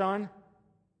based on?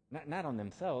 Not on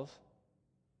themselves,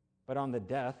 but on the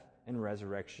death and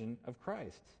resurrection of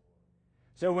Christ.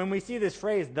 So when we see this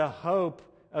phrase, the hope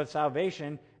of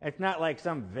salvation, it's not like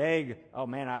some vague, oh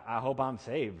man, I hope I'm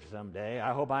saved someday.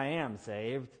 I hope I am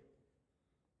saved.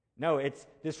 No,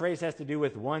 this phrase has to do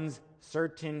with one's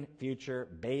certain future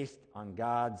based on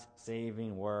God's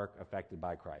saving work effected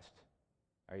by Christ.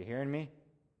 Are you hearing me?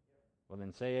 Well,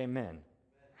 then say amen. Amen.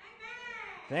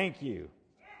 Thank you.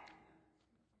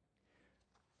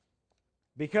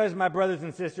 Because, my brothers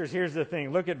and sisters, here's the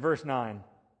thing. Look at verse 9.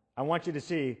 I want you to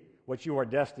see what you are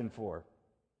destined for.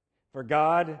 For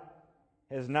God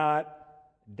has not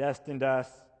destined us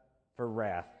for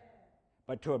wrath,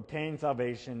 but to obtain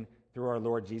salvation through our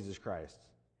Lord Jesus Christ.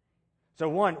 So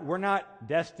one, we're not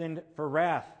destined for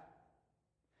wrath.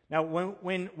 Now,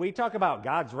 when we talk about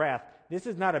God's wrath, this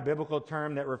is not a biblical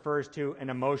term that refers to an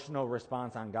emotional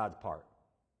response on God's part.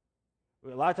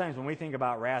 A lot of times when we think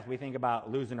about wrath, we think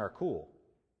about losing our cool.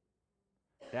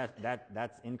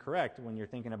 That's incorrect when you're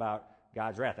thinking about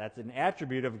God's wrath. That's an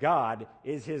attribute of God,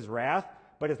 is his wrath,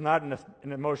 but it's not an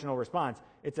emotional response.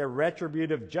 It's a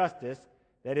retributive justice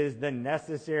that is the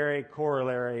necessary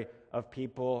corollary of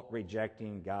people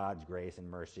rejecting God's grace and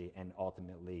mercy and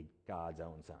ultimately God's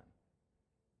own Son.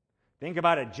 Think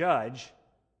about a judge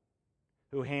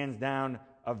who hands down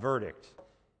a verdict.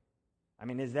 I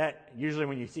mean, is that usually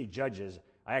when you see judges,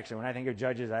 when I think of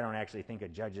judges, I don't actually think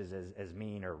of judges as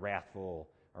mean or wrathful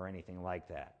or anything like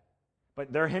that.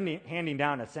 But they're handing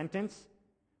down a sentence,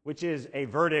 which is a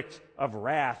verdict of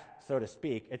wrath, so to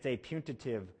speak. It's a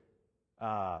punitive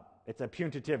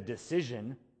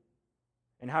decision.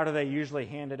 And how do they usually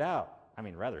hand it out? I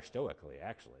mean, rather stoically,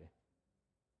 actually.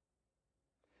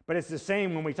 But it's the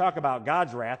same when we talk about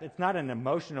God's wrath. It's not an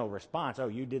emotional response. Oh,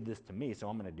 you did this to me, so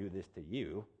I'm going to do this to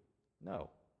you. No.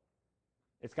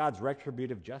 It's God's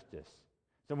retributive justice.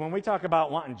 So when we talk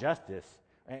about wanting justice,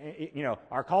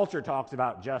 our culture talks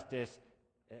about justice.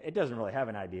 It doesn't really have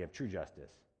an idea of true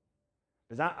justice.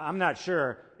 Because I'm not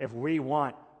sure if we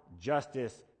want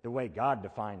justice the way God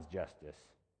defines justice.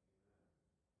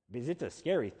 Because it's a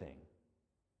scary thing.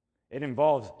 It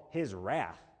involves his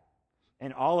wrath.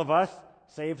 And all of us,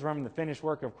 saved from the finished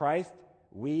work of Christ,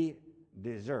 we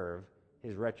deserve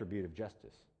his retributive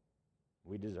justice.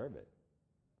 We deserve it.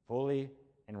 Fully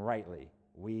and rightly,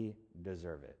 we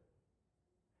deserve it.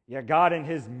 Yet God in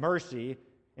his mercy,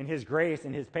 in his grace,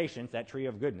 in his patience, that tree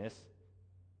of goodness,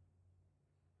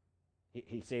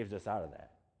 he saves us out of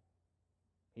that.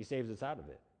 He saves us out of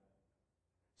it.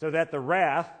 So that the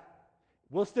wrath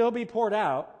will still be poured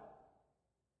out,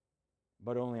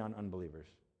 but only on unbelievers.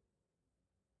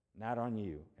 Not on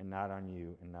you, and not on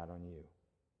you, and not on you.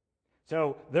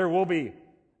 So there will be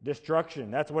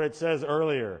destruction. That's what it says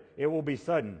earlier. It will be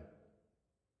sudden.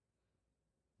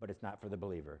 But it's not for the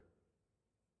believer.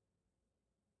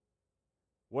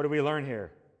 What do we learn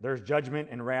here? There's judgment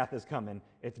and wrath is coming.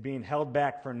 It's being held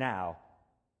back for now,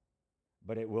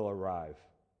 but it will arrive.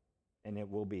 And it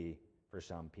will be for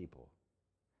some people.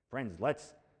 Friends,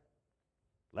 let's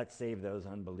save those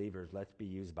unbelievers. Let's be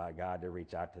used by God to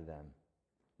reach out to them.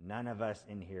 None of us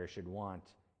in here should want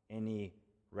any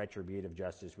retributive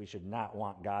justice. We should not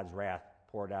want God's wrath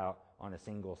poured out on a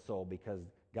single soul because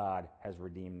God has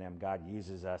redeemed them. God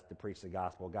uses us to preach the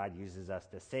gospel. God uses us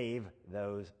to save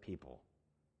those people.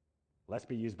 Let's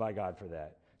be used by God for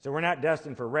that. So we're not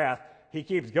destined for wrath. He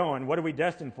keeps going. What are we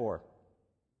destined for?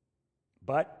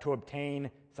 But to obtain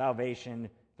salvation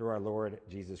through our Lord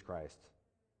Jesus Christ.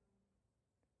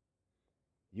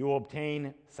 You will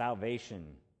obtain salvation,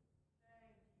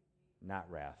 not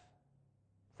wrath.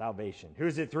 Salvation.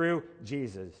 Who's it through?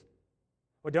 Jesus.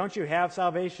 Well, don't you have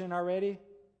salvation already?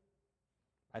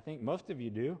 I think most of you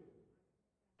do.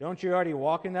 Don't you already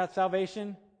walk in that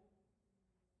salvation?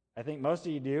 I think most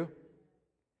of you do.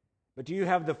 But do you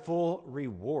have the full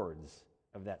rewards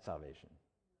of that salvation?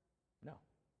 No.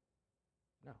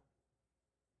 No.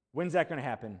 When's that going to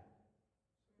happen?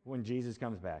 When Jesus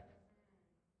comes back.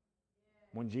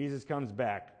 When Jesus comes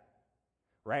back.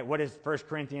 Right? What is 1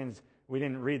 Corinthians? We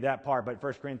didn't read that part, but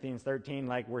 1 Corinthians 13,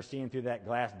 like we're seeing through that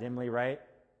glass dimly, right?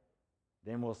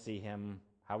 Then we'll see him.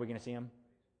 How are we going to see him?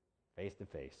 Face to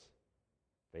face.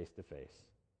 Face to face.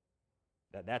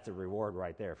 That's a reward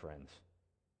right there, friends.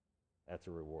 That's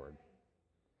a reward.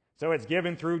 So it's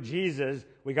given through Jesus.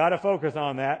 We got to focus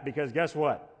on that because guess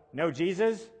what? No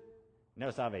Jesus,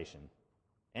 no salvation.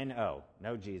 N-O,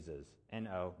 no Jesus.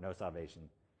 N-O, no salvation.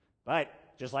 But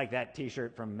just like that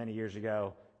t-shirt from many years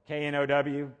ago,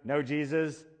 K-N-O-W, no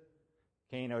Jesus.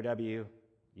 K-N-O-W,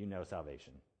 you know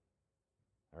salvation.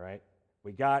 All right?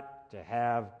 We got to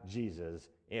have Jesus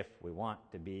if we want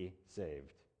to be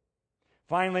saved.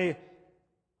 Finally,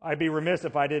 I'd be remiss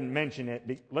if I didn't mention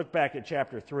it. Look back at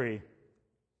chapter 3,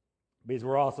 because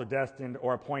we're also destined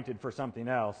or appointed for something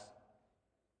else.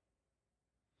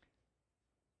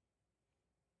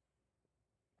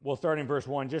 We'll start in verse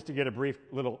 1 just to get a brief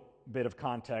little bit of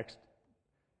context.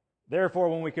 Therefore,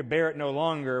 when we could bear it no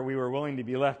longer, we were willing to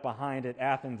be left behind at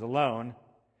Athens alone,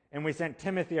 and we sent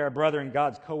Timothy, our brother and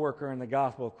God's co-worker in the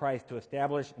gospel of Christ, to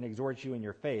establish and exhort you in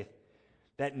your faith,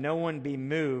 that no one be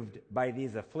moved by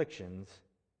these afflictions,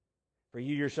 for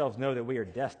you yourselves know that we are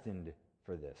destined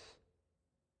for this.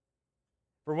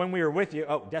 For when we were with you,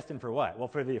 destined for what? Well,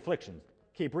 for the afflictions.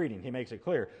 Keep reading, he makes it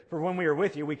clear. For when we were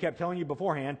with you, we kept telling you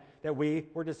beforehand that we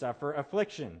were to suffer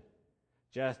affliction,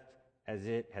 just as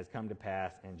it has come to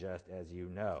pass and just as you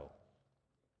know.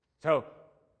 So,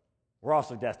 we're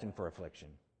also destined for affliction.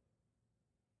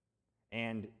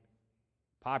 And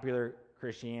popular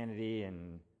Christianity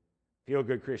and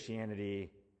feel-good Christianity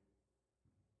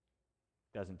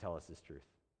doesn't tell us this truth.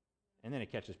 And then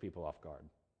it catches people off guard.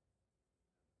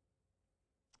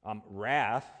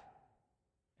 Wrath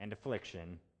and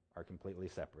affliction are completely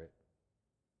separate.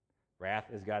 Wrath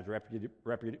is God's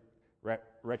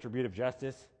retributive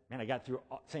justice. Man, I got through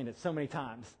saying it so many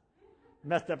times.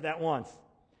 Messed up that once.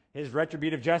 His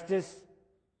retributive justice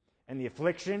and the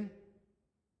affliction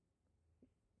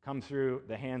come through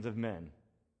the hands of men.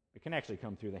 It can actually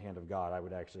come through the hand of God, I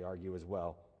would actually argue as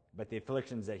well. But the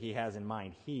afflictions that he has in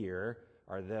mind here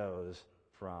are those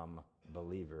from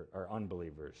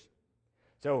unbelievers.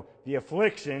 So the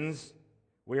afflictions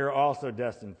we are also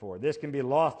destined for. This can be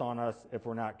lost on us if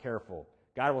we're not careful.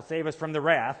 God will save us from the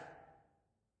wrath.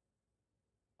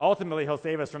 Ultimately, he'll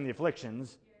save us from the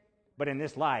afflictions. But in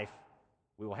this life,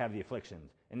 we will have the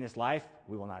afflictions. In this life,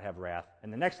 we will not have wrath.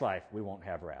 In the next life, we won't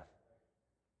have wrath.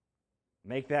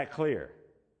 Make that clear.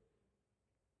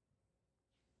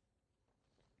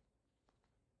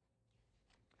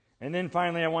 And then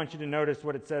finally, I want you to notice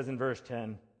what it says in verse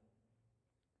 10.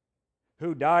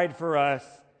 Who died for us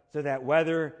so that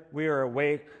whether we are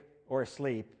awake or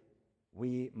asleep,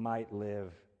 we might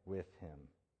live with him.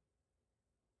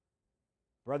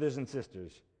 Brothers and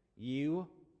sisters, you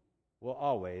will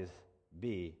always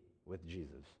be with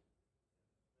Jesus.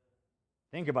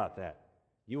 Think about that.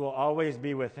 You will always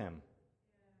be with him.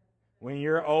 When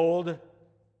you're old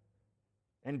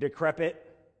and decrepit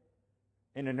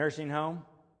in a nursing home,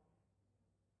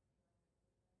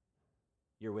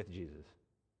 you're with Jesus.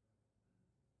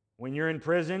 When you're in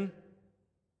prison,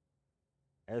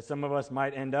 as some of us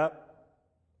might end up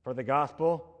for the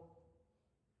gospel,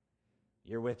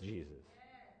 you're with Jesus.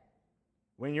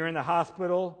 When you're in the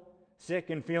hospital,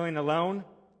 sick and feeling alone,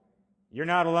 you're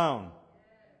not alone.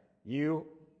 You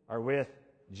are with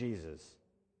Jesus.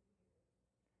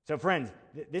 So friends,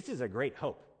 this is a great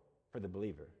hope for the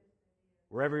believer.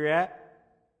 Wherever you're at,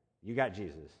 you got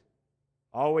Jesus.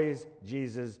 Always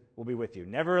Jesus will be with you.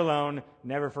 Never alone,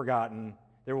 never forgotten.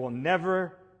 There will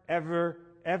never, ever,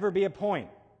 ever be a point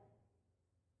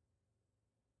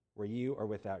where you are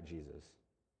without Jesus.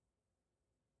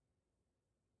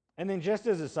 And then just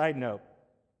as a side note,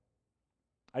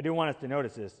 I do want us to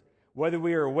notice this. Whether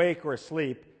we are awake or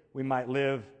asleep, we might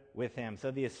live with him. So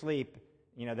the asleep,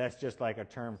 that's just like a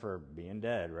term for being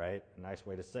dead, right? A nice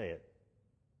way to say it.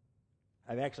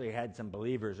 I've actually had some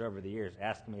believers over the years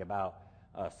ask me about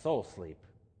soul sleep.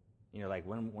 Like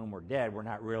when we're dead, we're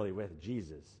not really with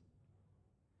Jesus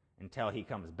until he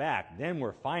comes back. Then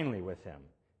we're finally with him.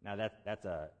 Now that's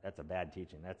a bad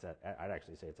teaching. I'd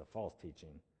actually say it's a false teaching.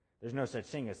 There's no such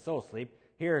thing as soul sleep.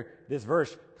 Here, this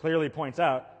verse clearly points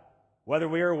out whether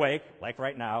we are awake, like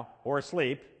right now, or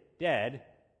asleep, dead,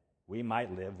 we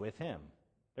might live with him.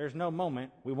 There's no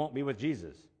moment we won't be with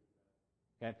Jesus.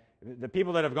 Okay? The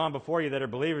people that have gone before you that are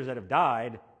believers that have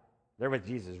died, they're with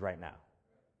Jesus right now.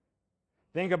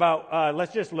 Think about,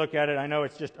 let's just look at it. I know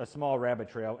it's just a small rabbit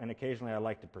trail, and occasionally I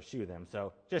like to pursue them.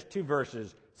 So just 2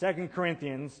 verses. 2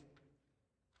 Corinthians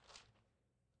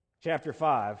chapter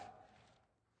 5.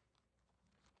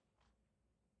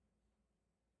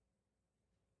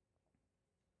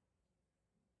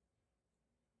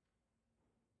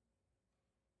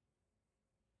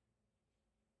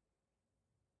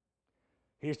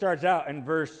 He starts out in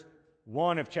verse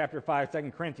 1 of chapter 5,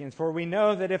 2 Corinthians. For we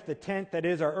know that if the tent that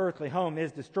is our earthly home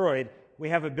is destroyed, we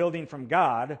have a building from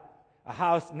God, a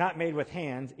house not made with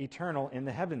hands, eternal in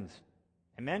the heavens.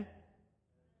 Amen?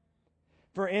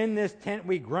 For in this tent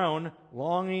we groan,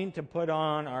 longing to put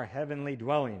on our heavenly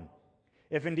dwelling.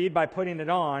 If indeed by putting it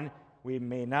on, we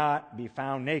may not be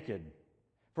found naked.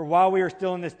 For while we are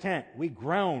still in this tent, we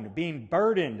groan, being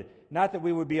burdened, not that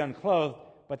we would be unclothed,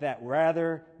 but that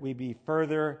rather we be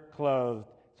further clothed,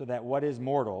 so that what is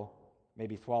mortal may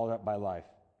be swallowed up by life.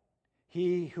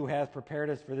 He who has prepared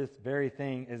us for this very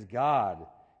thing is God,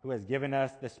 who has given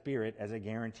us the Spirit as a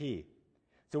guarantee.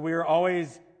 So we are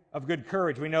always of good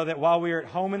courage. We know that while we are at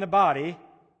home in the body,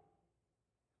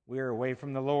 we are away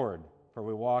from the Lord, for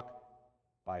we walk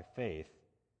by faith,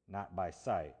 not by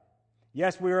sight.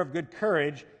 Yes, we are of good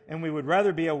courage, and we would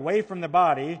rather be away from the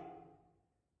body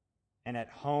and at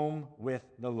home with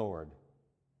the Lord.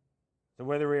 So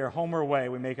whether we are home or away,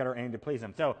 we make it our aim to please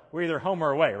Him. So we're either home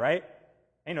or away, right?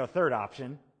 Ain't no third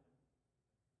option.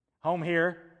 Home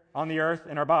here on the earth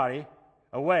in our body.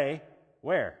 Away,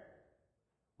 where?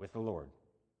 With the Lord.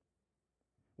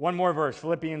 One more verse,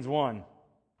 Philippians 1.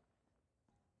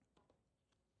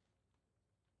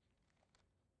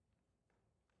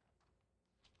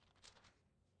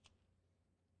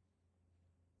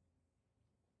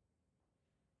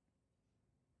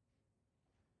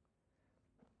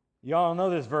 You all know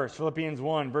this verse, Philippians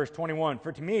 1, verse 21.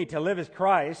 For to me, to live is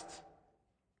Christ,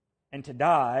 and to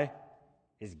die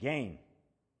is gain.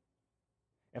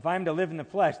 If I am to live in the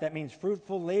flesh, that means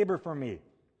fruitful labor for me.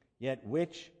 Yet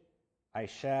which I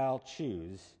shall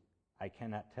choose, I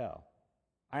cannot tell.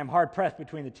 I am hard pressed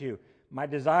between the two. My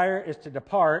desire is to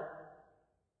depart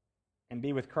and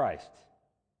be with Christ,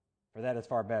 for that is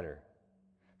far better.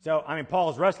 So,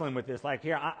 Paul's wrestling with this. Like,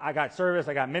 here, I got service,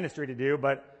 I got ministry to do,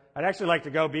 but I'd actually like to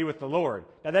go be with the Lord.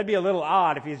 Now, that'd be a little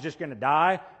odd if he's just going to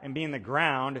die and be in the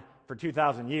ground for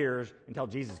 2,000 years until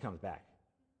Jesus comes back.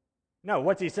 No,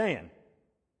 what's he saying?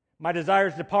 My desire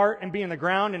is to depart and be in the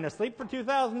ground and asleep for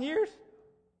 2,000 years?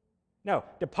 No,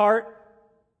 depart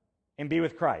and be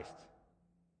with Christ.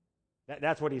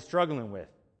 That's what he's struggling with.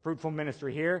 Fruitful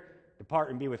ministry here, depart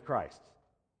and be with Christ.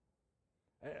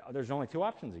 There's only 2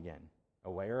 options again,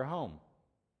 away or home.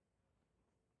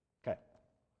 Okay.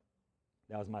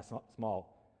 That was my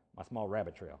small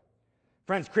rabbit trail.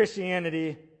 Friends,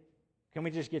 Christianity, can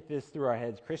we just get this through our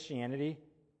heads? Christianity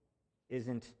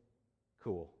isn't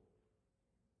cool.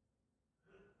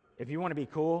 If you want to be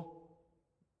cool,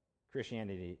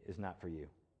 Christianity is not for you.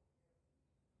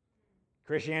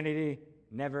 Christianity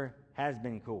never has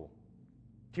been cool.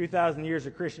 2,000 years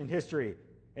of Christian history,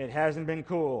 it hasn't been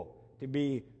cool to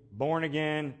be born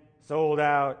again, sold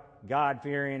out,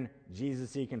 God-fearing,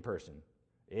 Jesus-seeking person.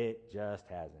 It just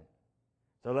hasn't.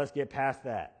 So let's get past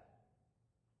that.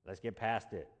 Let's get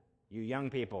past it. You young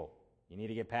people, you need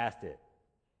to get past it.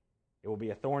 It will be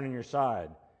a thorn in your side.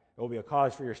 It will be a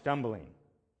cause for your stumbling.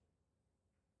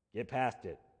 Get past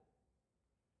it.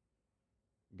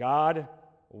 God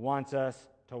wants us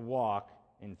to walk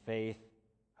in faith,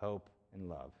 hope, and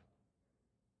love.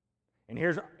 And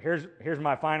here's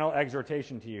my final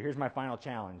exhortation to you. Here's my final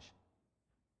challenge.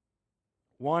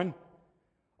 1,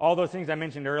 all those things I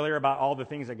mentioned earlier about all the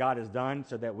things that God has done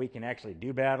so that we can actually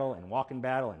do battle and walk in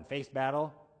battle and face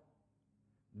battle,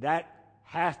 that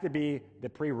has to be the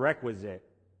prerequisite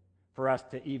for us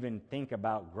to even think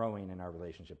about growing in our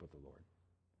relationship with the Lord.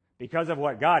 Because of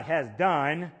what God has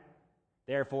done,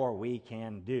 therefore we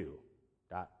can do. ...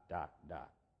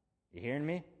 You hearing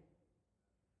me?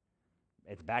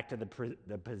 It's back to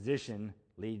the position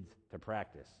leads to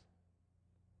practice.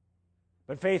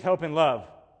 But faith, hope, and love.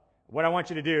 What I want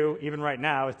you to do, even right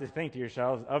now, is to think to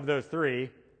yourselves, of those 3,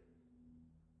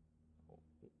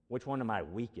 which one am I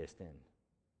weakest in?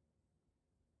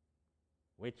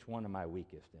 Which one am I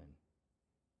weakest in?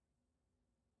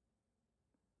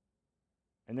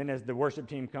 And then as the worship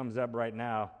team comes up right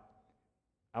now,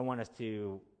 I want us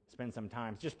to spend some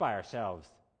time just by ourselves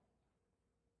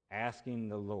asking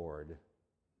the Lord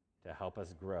to help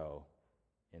us grow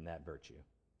in that virtue.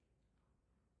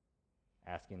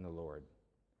 Asking the Lord.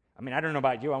 I don't know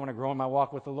about you. I want to grow in my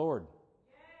walk with the Lord.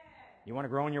 You want to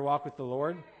grow in your walk with the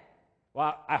Lord?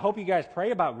 Well, I hope you guys pray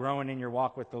about growing in your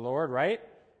walk with the Lord, right?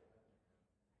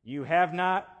 You have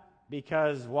not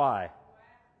because why?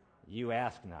 You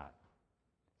ask not.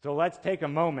 So let's take a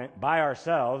moment by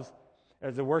ourselves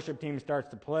as the worship team starts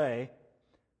to play.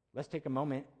 Let's take a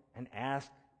moment and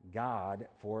ask God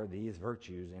for these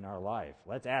virtues in our life.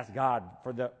 Let's ask God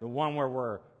for the one where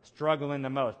we're struggling the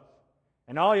most.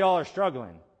 And all y'all are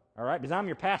struggling, all right? Because I'm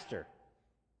your pastor.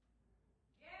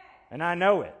 And I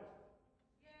know it.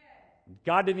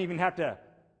 God didn't even have to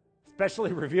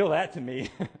specially reveal that to me.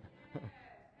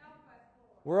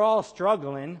 We're all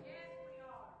struggling.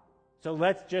 So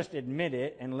let's just admit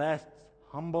it and let's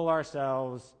humble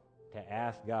ourselves to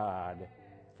ask God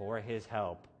for his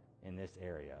help in this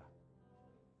area.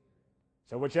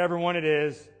 So whichever one it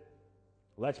is,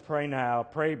 let's pray now.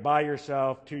 Pray by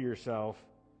yourself, to yourself,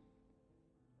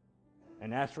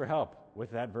 and ask for help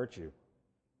with that virtue.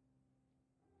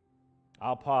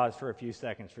 I'll pause for a few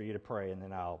seconds for you to pray, and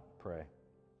then I'll pray.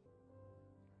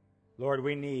 Lord,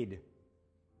 we need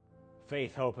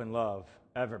faith, hope, and love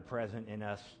ever present in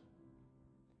us.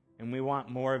 And we want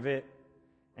more of it.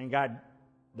 And God,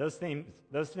 those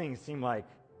things seem like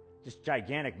just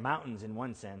gigantic mountains in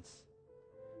one sense.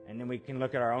 And then we can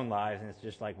look at our own lives, and it's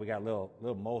just like we got little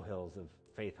molehills of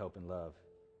faith, hope, and love.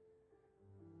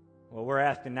 Well, we're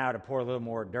asking now to pour a little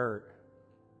more dirt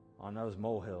on those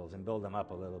molehills and build them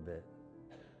up a little bit.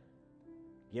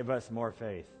 Give us more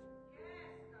faith.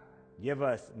 Give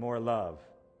us more love.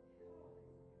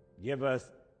 Give us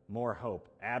more hope.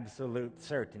 Absolute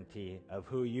certainty of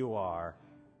who you are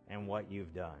and what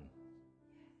you've done.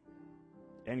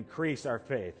 Increase our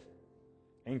faith.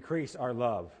 Increase our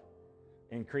love.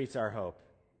 Increase our hope.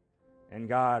 And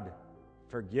God,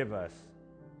 forgive us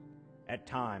at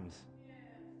times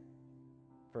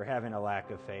for having a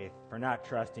lack of faith, for not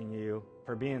trusting you,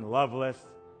 for being loveless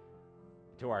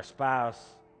to our spouse,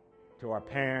 to our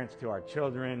parents, to our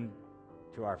children,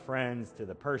 to our friends, to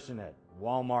the person at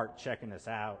Walmart checking us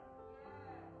out.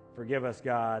 Forgive us,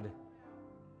 God,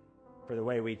 for the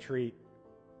way we treat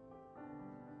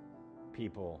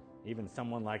people, even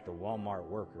someone like the Walmart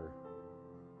worker.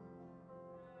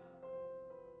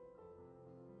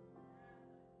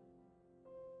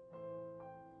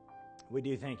 We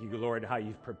do thank you, Lord, how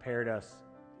you've prepared us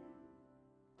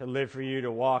to live for you,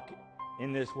 to walk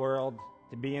in this world,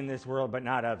 to be in this world, but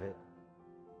not of it.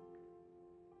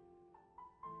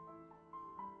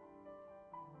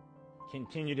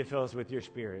 Continue to fill us with your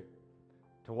Spirit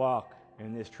to walk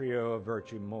in this trio of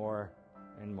virtue more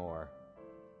and more.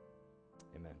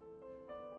 Amen.